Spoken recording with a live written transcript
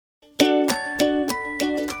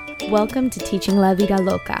Welcome to Teaching La Vida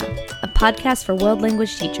Loca, a podcast for world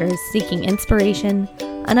language teachers seeking inspiration,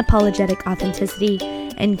 unapologetic authenticity,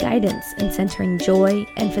 and guidance in centering joy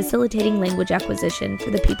and facilitating language acquisition for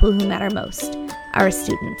the people who matter most, our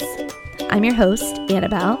students. I'm your host,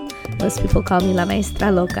 Annabelle. Most people call me La Maestra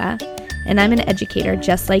Loca, and I'm an educator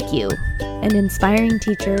just like you, and inspiring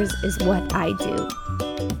teachers is what I do.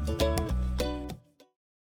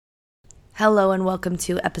 Hello and welcome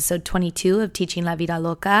to episode 22 of Teaching La Vida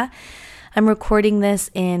Loca. I'm recording this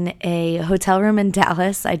in a hotel room in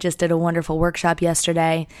Dallas. I just did a wonderful workshop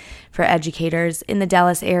yesterday for educators in the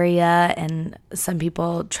Dallas area, and some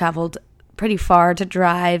people traveled pretty far to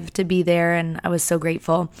drive to be there, and I was so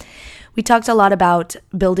grateful. We talked a lot about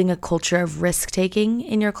building a culture of risk-taking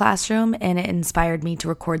in your classroom, and it inspired me to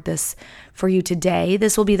record this for you today.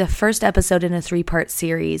 This will be the first episode in a 3-part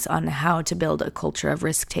series on how to build a culture of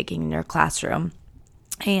risk-taking in your classroom,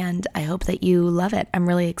 and I hope that you love it. I'm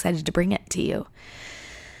really excited to bring it to you.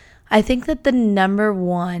 I think that the number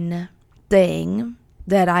one thing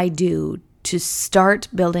that I do to start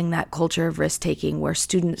building that culture of risk-taking where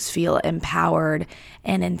students feel empowered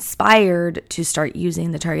and inspired to start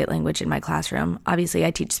using the target language in my classroom. Obviously, I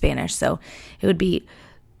teach Spanish, so it would be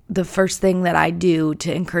the first thing that I do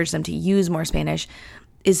to encourage them to use more Spanish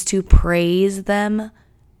is to praise them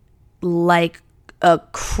like a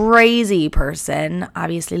crazy person.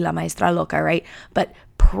 Obviously, La Maestra Loca, right? But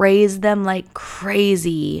praise them like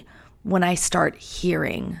crazy when I start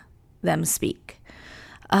hearing them speak.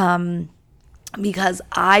 Because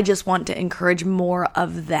I just want to encourage more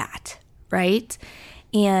of that, right?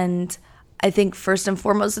 And I think first and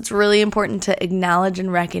foremost, it's really important to acknowledge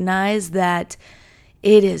and recognize that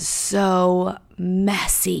it is so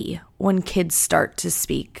messy when kids start to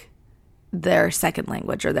speak their second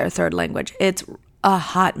language or their third language. It's a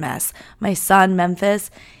hot mess. My son,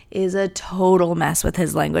 Memphis, is a total mess with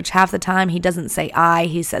his language. Half the time he doesn't say I,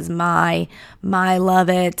 he says my love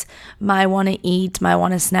it, my want to eat, my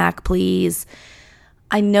want to snack please.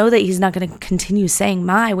 I know that he's not going to continue saying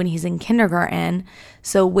my when he's in kindergarten,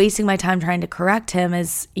 so wasting my time trying to correct him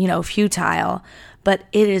is, futile. But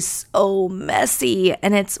it is so messy,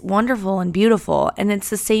 and it's wonderful and beautiful. And it's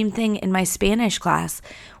the same thing in my Spanish class.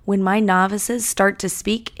 When my novices start to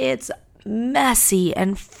speak, it's messy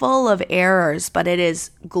and full of errors, but it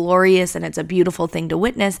is glorious and it's a beautiful thing to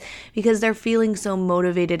witness because they're feeling so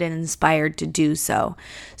motivated and inspired to do so.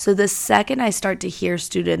 So the second I start to hear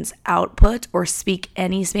students output or speak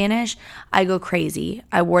any Spanish, I go crazy.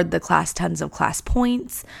 I award the class tons of class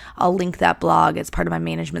points. I'll link that blog. It's part of my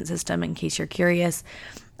management system in case you're curious.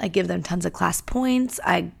 I give them tons of class points.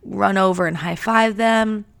 I run over and high five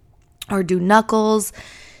them or do knuckles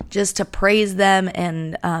just to praise them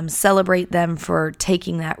and celebrate them for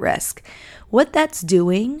taking that risk. What that's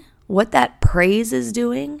doing, what that praise is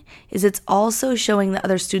doing, is it's also showing the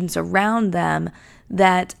other students around them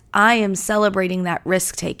that I am celebrating that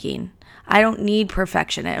risk-taking. I don't need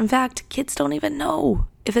perfection. In fact, kids don't even know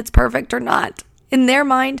if it's perfect or not. In their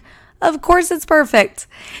mind, of course it's perfect.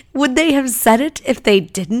 Would they have said it if they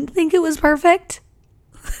didn't think it was perfect?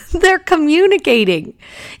 They're communicating.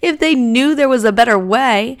 If they knew there was a better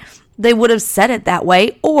way, they would have said it that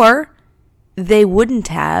way, or they wouldn't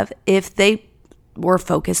have if they were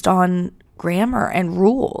focused on grammar and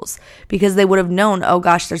rules, because they would have known, oh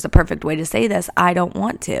gosh, there's a perfect way to say this. I don't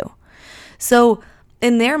want to. So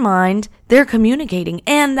in their mind, they're communicating,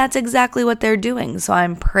 and that's exactly what they're doing. So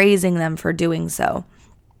I'm praising them for doing so.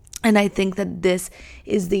 And I think that this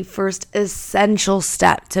is the first essential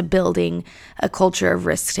step to building a culture of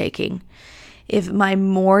risk-taking. If my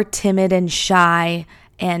more timid and shy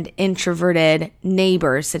and introverted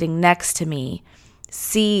neighbor sitting next to me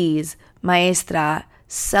sees Maestra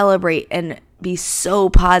celebrate and be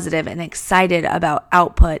so positive and excited about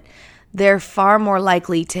output, they're far more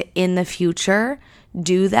likely to, in the future,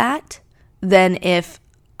 do that than if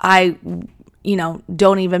I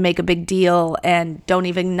don't even make a big deal and don't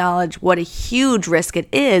even acknowledge what a huge risk it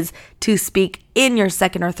is to speak in your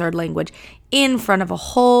second or third language in front of a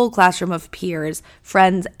whole classroom of peers,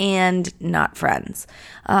 friends and not friends.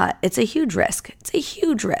 It's a huge risk. It's a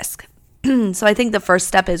huge risk. So I think the first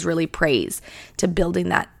step is really praise to building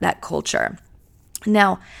that culture.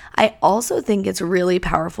 Now, I also think it's really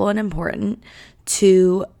powerful and important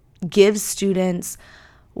to give students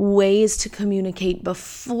ways to communicate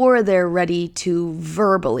before they're ready to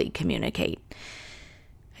verbally communicate.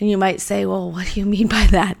 And you might say, well, what do you mean by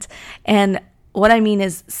that? And what I mean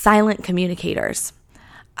is silent communicators.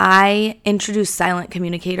 I introduce silent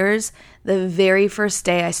communicators the very first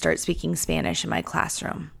day I start speaking Spanish in my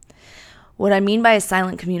classroom. What I mean by a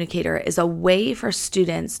silent communicator is a way for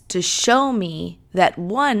students to show me that,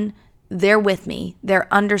 one, they're with me,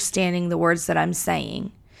 they're understanding the words that I'm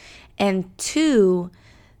saying, and two,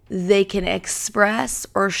 they can express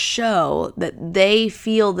or show that they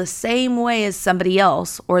feel the same way as somebody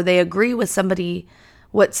else, or they agree with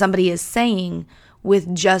what somebody is saying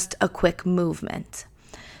with just a quick movement.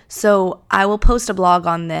 So I will post a blog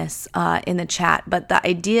on this in the chat, but the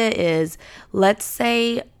idea is, let's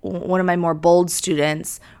say one of my more bold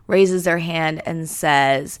students raises their hand and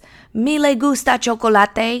says, "Me le gusta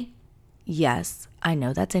chocolate." Yes, I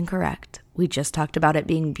know that's incorrect. We just talked about it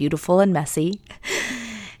being beautiful and messy.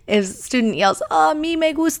 If a student yells, "Oh, me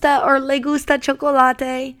me gusta" or "le gusta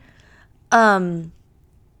chocolate,"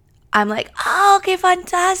 I'm like, "Oh, qué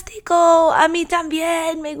fantástico. A mí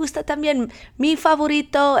también. Me gusta también. Mi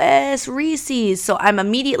favorito es Reese's." So I'm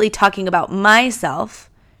immediately talking about myself,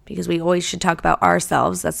 because we always should talk about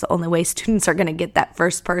ourselves. That's the only way students are going to get that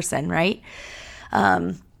first person, right?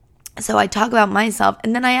 So I talk about myself,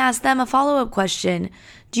 and then I ask them a follow-up question.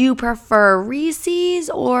 Do you prefer Reese's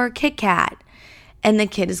or Kit Kat? And the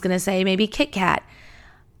kid is going to say maybe Kit Kat.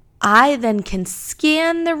 I then can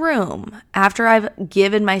scan the room after I've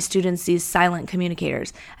given my students these silent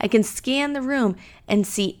communicators. I can scan the room and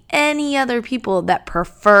see any other people that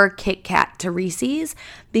prefer Kit Kat to Reese's,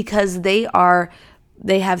 because they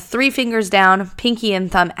have 3 fingers down, pinky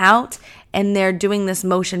and thumb out, and they're doing this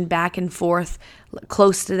motion back and forth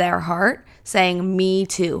close to their heart, saying "me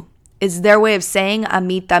too." It's their way of saying "a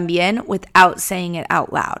mí también" without saying it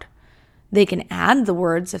out loud. They can add the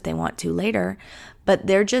words if they want to later, but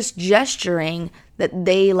they're just gesturing that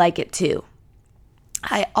they like it too.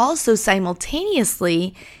 I also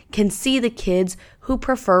simultaneously can see the kids who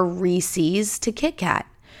prefer Reese's to Kit Kat,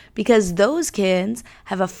 because those kids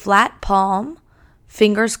have a flat palm,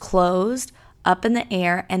 fingers closed, up in the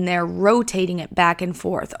air, and they're rotating it back and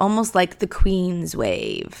forth, almost like the Queen's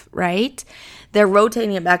wave, right? They're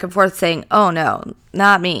rotating it back and forth saying, "Oh no,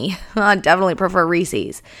 not me. I definitely prefer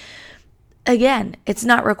Reese's." Again, it's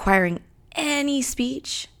not requiring any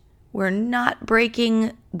speech. We're not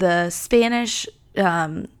breaking the Spanish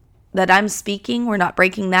that I'm speaking. We're not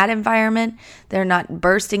breaking that environment. They're not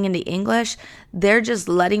bursting into English. They're just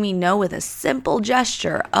letting me know with a simple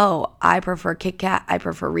gesture, "Oh, I prefer Kit Kat. I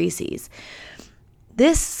prefer Reese's."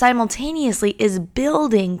 This simultaneously is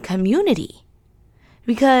building community,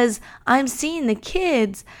 because I'm seeing the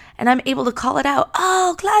kids and I'm able to call it out.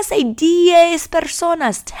 "Oh, clase 10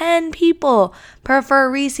 personas, 10 people prefer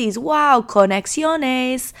Reese's. Wow,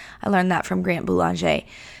 conexiones." I learned that from Grant Boulanger.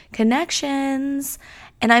 Connections.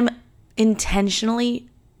 And I'm intentionally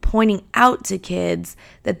pointing out to kids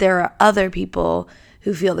that there are other people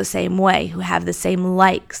who feel the same way, who have the same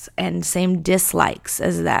likes and same dislikes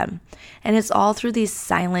as them. And it's all through these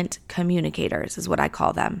silent communicators, is what I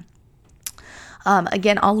call them.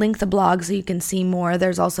 Again, I'll link the blog so you can see more.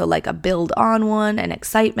 There's also like a build on one, an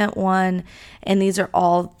excitement one, and these are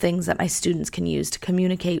all things that my students can use to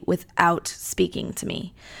communicate without speaking to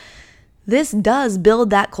me. This does build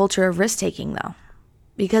that culture of risk-taking, though,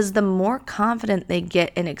 because the more confident they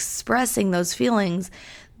get in expressing those feelings,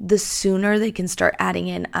 the sooner they can start adding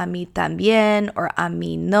in "a mí también" or "a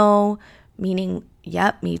mí no," meaning,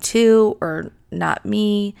 yep, me too, or not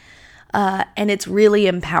me. And it's really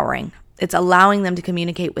empowering. It's allowing them to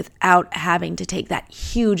communicate without having to take that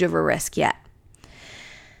huge of a risk yet.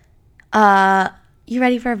 You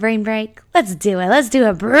ready for a brain break? Let's do it. Let's do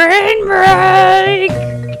a brain break.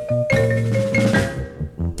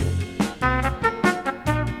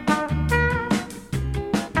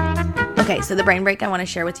 Okay, so the brain break I want to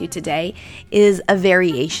share with you today is a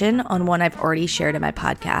variation on one I've already shared in my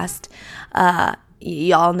podcast.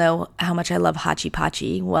 Y'all know how much I love Hachi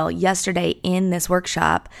Pachi. Well, yesterday in this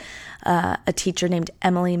workshop, a teacher named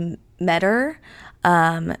Emily Metter,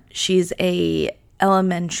 she's a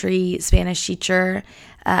elementary Spanish teacher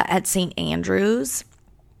at St. Andrews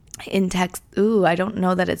in Texas. Ooh, I don't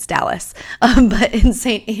know that it's Dallas, but in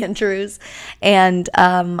St. Andrews. And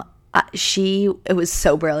it was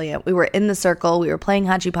so brilliant. We were in the circle. We were playing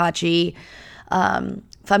Hachi Pachi.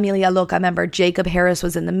 Familia Loca member Jacob Harris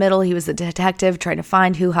was in the middle. He was the detective trying to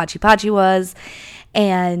find who Hachi Pachi was.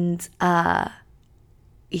 And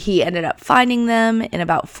he ended up finding them in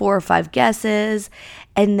about 4 or 5 guesses.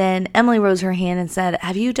 And then Emily rose her hand and said,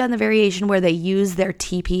 "Have you done the variation where they use their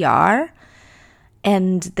TPR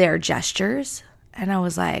and their gestures?" And I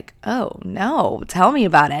was like, "Oh, no, tell me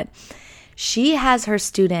about it." She has her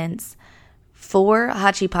students for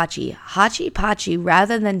Hachi Pachi,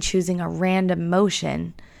 rather than choosing a random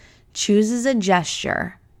motion, chooses a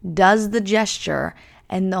gesture, does the gesture,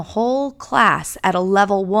 and the whole class at a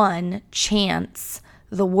level 1 chants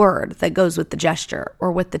the word that goes with the gesture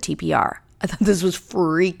or with the TPR. I thought this was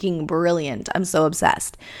freaking brilliant. I'm so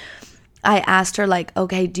obsessed. I asked her, like,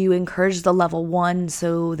 okay, do you encourage the level 1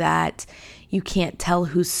 so that you can't tell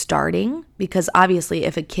who's starting? Because obviously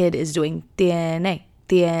if a kid is doing tiene,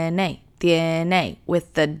 tiene, tiene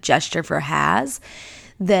with the gesture for has,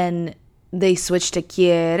 then they switch to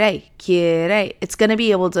quiere, quiere. It's going to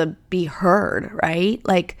be able to be heard, right?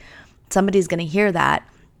 Like somebody's going to hear that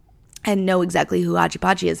and know exactly who Hachi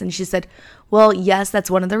Pachi is. And she said, well, yes,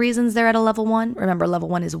 that's one of the reasons they're at a level 1. Remember, level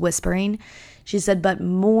 1 is whispering. She said, but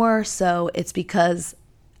more so it's because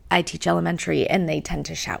I teach elementary and they tend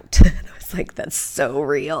to shout. I was like, that's so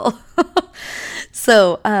real.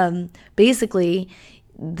 So basically,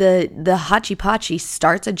 the Hachi Pachi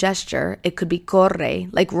starts a gesture. It could be corre,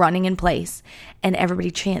 like running in place, and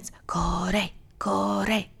everybody chants corre,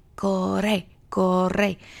 corre, corre,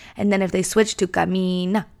 corre. And then if they switch to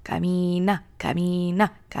camina, camina,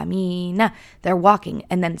 camina, camina, they're walking.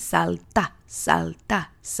 And then salta, salta,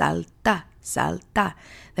 salta, salta.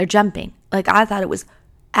 They're jumping. Like, I thought it was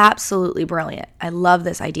absolutely brilliant. I love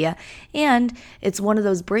this idea. And it's one of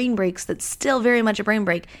those brain breaks that's still very much a brain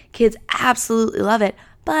break. Kids absolutely love it,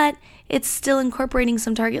 but it's still incorporating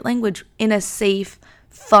some target language in a safe,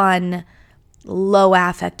 fun, low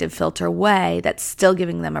affective filter way that's still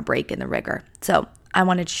giving them a break in the rigor. So I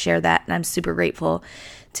wanted to share that, and I'm super grateful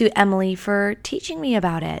to Emily for teaching me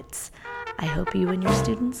about it. I hope you and your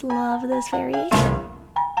students love this variation.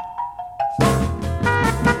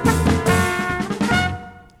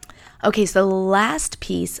 Okay, so the last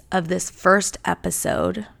piece of this first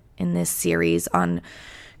episode in this series on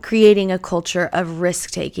creating a culture of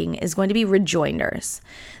risk-taking is going to be rejoinders.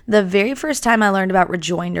 The very first time I learned about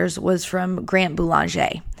rejoinders was from Grant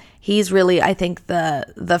Boulanger. He's really, I think,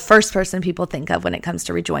 the first person people think of when it comes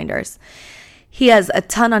to rejoinders. He has a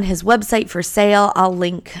ton on his website for sale. I'll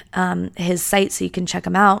link his site so you can check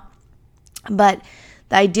him out. But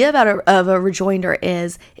the idea of a rejoinder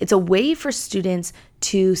is it's a way for students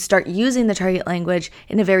to start using the target language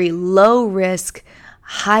in a very low risk,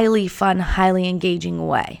 highly fun, highly engaging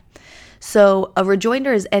way. So a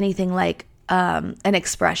rejoinder is anything like an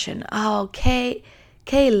expression. Oh, que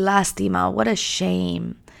lástima, what a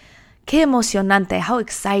shame. Que emocionante, how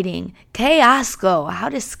exciting. Que asco, how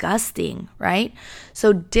disgusting, right?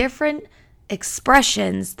 So different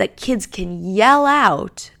expressions that kids can yell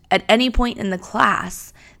out at any point in the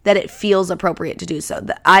class that it feels appropriate to do so.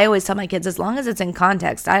 I always tell my kids, as long as it's in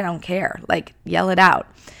context, I don't care. Like, yell it out.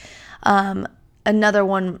 Another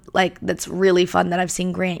one like that's really fun that I've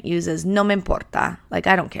seen Grant use is no me importa. Like,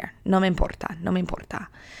 I don't care. No me importa. No me importa.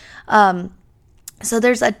 So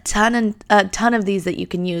there's a ton of these that you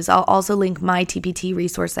can use. I'll also link my TPT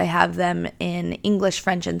resource. I have them in English,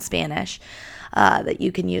 French, and Spanish that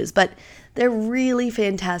you can use. But they're really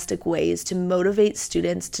fantastic ways to motivate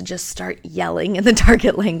students to just start yelling in the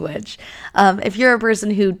target language. If you're a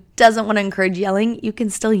person who doesn't want to encourage yelling, you can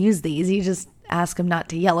still use these. You just ask them not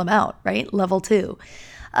to yell them out, right? Level 2.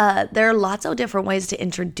 There are lots of different ways to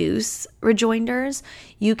introduce rejoinders.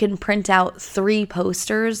 You can print out 3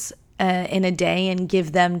 posters in a day and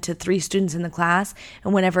give them to 3 students in the class.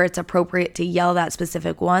 And whenever it's appropriate to yell that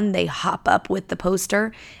specific one, they hop up with the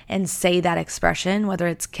poster and say that expression, whether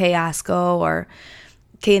it's que asco or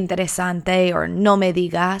que interesante or no me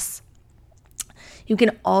digas. You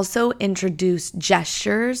can also introduce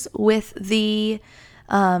gestures with the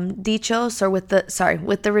dichos or with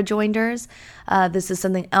the rejoinders. This is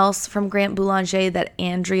something else from Grant Boulanger that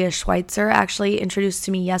Andrea Schweitzer actually introduced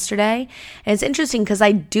to me yesterday. And it's interesting because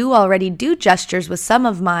I do already do gestures with some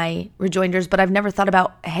of my rejoinders, but I've never thought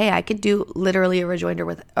about, hey, I could do literally a rejoinder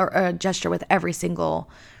with, or a gesture with every single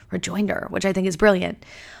rejoinder, which I think is brilliant.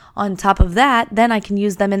 On top of that, then I can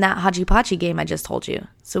use them in that Hachi Pachi game I just told you.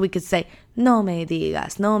 So we could say, no me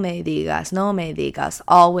digas, no me digas, no me digas,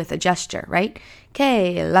 all with a gesture, right?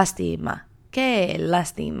 Que lástima,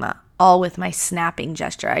 all with my snapping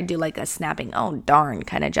gesture. I do like a snapping, oh darn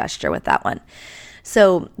kind of gesture with that one.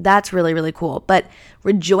 So that's really, really cool. But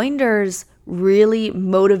rejoinders really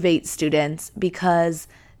motivate students because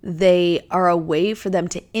they are a way for them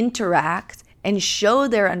to interact and show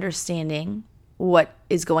their understanding what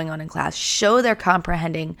is going on in class, show they're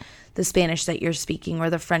comprehending the Spanish that you're speaking or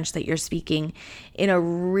the French that you're speaking in a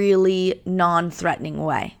really non-threatening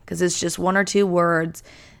way, because it's just 1 or 2 words.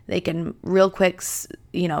 They can real quick, say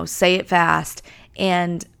it fast,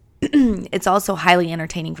 and it's also highly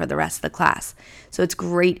entertaining for the rest of the class. So it's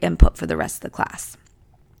great input for the rest of the class.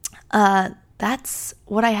 That's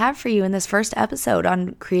what I have for you in this first episode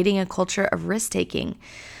on creating a culture of risk-taking.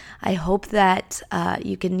 I hope that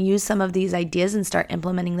you can use some of these ideas and start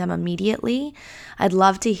implementing them immediately. I'd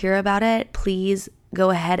love to hear about it. Please go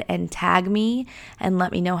ahead and tag me and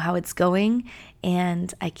let me know how it's going.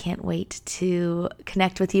 And I can't wait to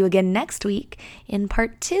connect with you again next week in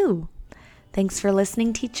part 2. Thanks for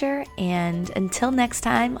listening, teacher. And until next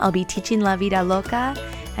time, I'll be teaching La Vida Loca,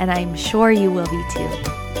 and I'm sure you will be too.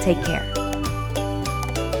 Take care.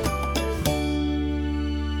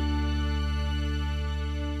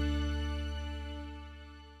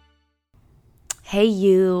 Hey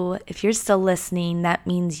you, if you're still listening, that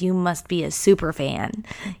means you must be a super fan.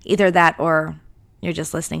 Either that or you're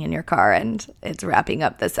just listening in your car and it's wrapping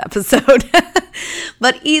up this episode.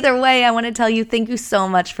 But either way, I want to tell you thank you so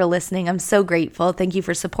much for listening. I'm so grateful. Thank you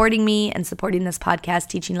for supporting me and supporting this podcast,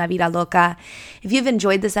 Teaching La Vida Loca. If you've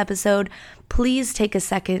enjoyed this episode, please take a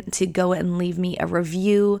second to go and leave me a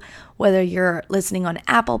review, whether you're listening on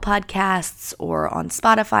Apple Podcasts or on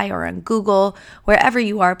Spotify or on Google, wherever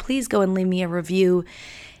you are, please go and leave me a review.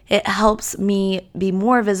 It helps me be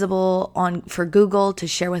more visible for Google to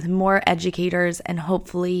share with more educators and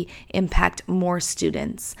hopefully impact more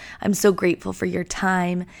students. I'm so grateful for your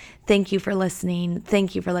time. Thank you for listening.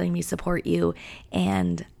 Thank you for letting me support you.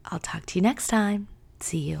 And I'll talk to you next time.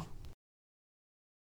 See you.